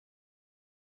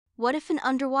What if an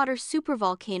underwater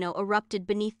supervolcano erupted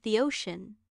beneath the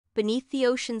ocean? Beneath the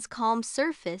ocean's calm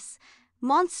surface,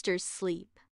 monsters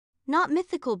sleep. Not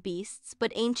mythical beasts,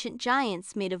 but ancient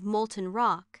giants made of molten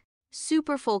rock.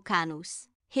 Supervolcanoes.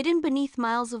 Hidden beneath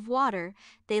miles of water,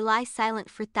 they lie silent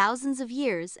for thousands of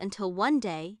years until one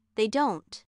day, they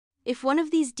don't. If one of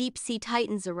these deep-sea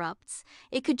titans erupts,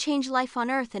 it could change life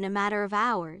on Earth in a matter of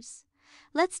hours.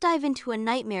 Let's dive into a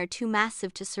nightmare too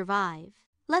massive to survive.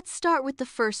 Let's start with the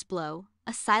first blow,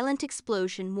 a silent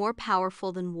explosion more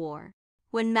powerful than war.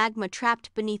 When magma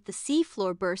trapped beneath the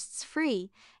seafloor bursts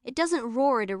free, it doesn't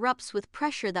roar, it erupts with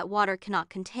pressure that water cannot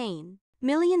contain.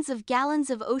 Millions of gallons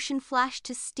of ocean flash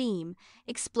to steam,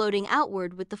 exploding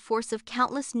outward with the force of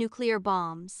countless nuclear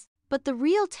bombs. But the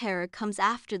real terror comes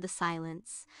after the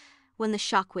silence, when the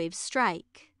shockwaves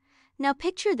strike. Now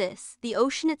picture this, the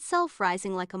ocean itself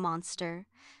rising like a monster.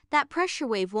 That pressure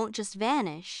wave won't just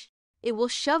vanish. It will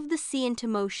shove the sea into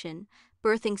motion,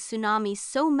 birthing tsunamis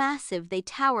so massive they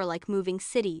tower like moving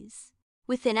cities.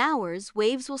 Within hours,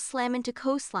 waves will slam into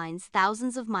coastlines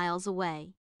thousands of miles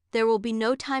away. There will be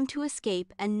no time to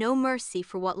escape and no mercy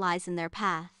for what lies in their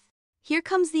path. Here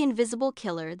comes the invisible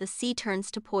killer, the sea turns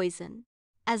to poison.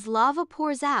 As lava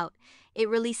pours out, it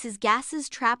releases gases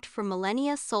trapped for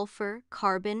millennia: sulfur,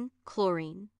 carbon,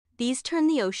 chlorine. These turn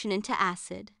the ocean into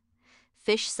acid.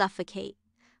 Fish suffocate,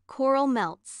 coral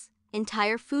melts,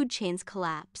 entire food chains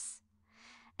collapse.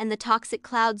 And the toxic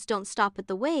clouds don't stop at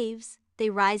the waves, they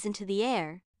rise into the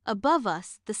air. Above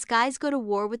us, the skies go to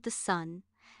war with the sun.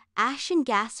 Ash and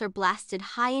gas are blasted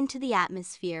high into the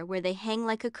atmosphere where they hang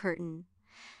like a curtain.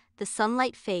 The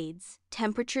sunlight fades,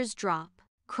 temperatures drop,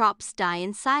 crops die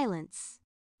in silence.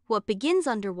 What begins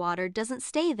underwater doesn't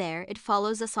stay there, it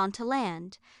follows us onto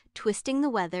land, twisting the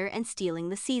weather and stealing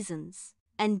the seasons.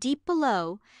 And deep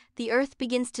below, the earth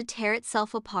begins to tear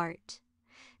itself apart.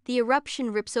 The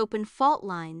eruption rips open fault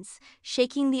lines,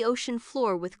 shaking the ocean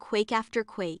floor with quake after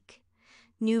quake.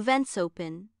 New vents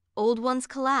open, old ones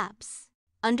collapse.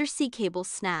 Undersea cables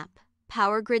snap,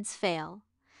 power grids fail.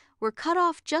 We're cut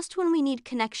off just when we need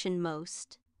connection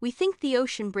most. We think the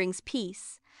ocean brings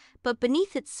peace, but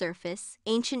beneath its surface,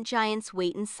 ancient giants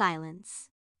wait in silence.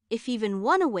 If even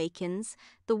one awakens,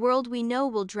 the world we know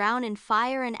will drown in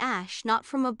fire and ash, not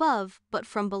from above, but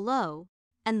from below.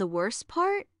 And the worst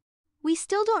part? We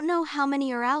still don't know how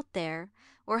many are out there,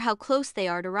 or how close they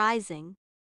are to rising.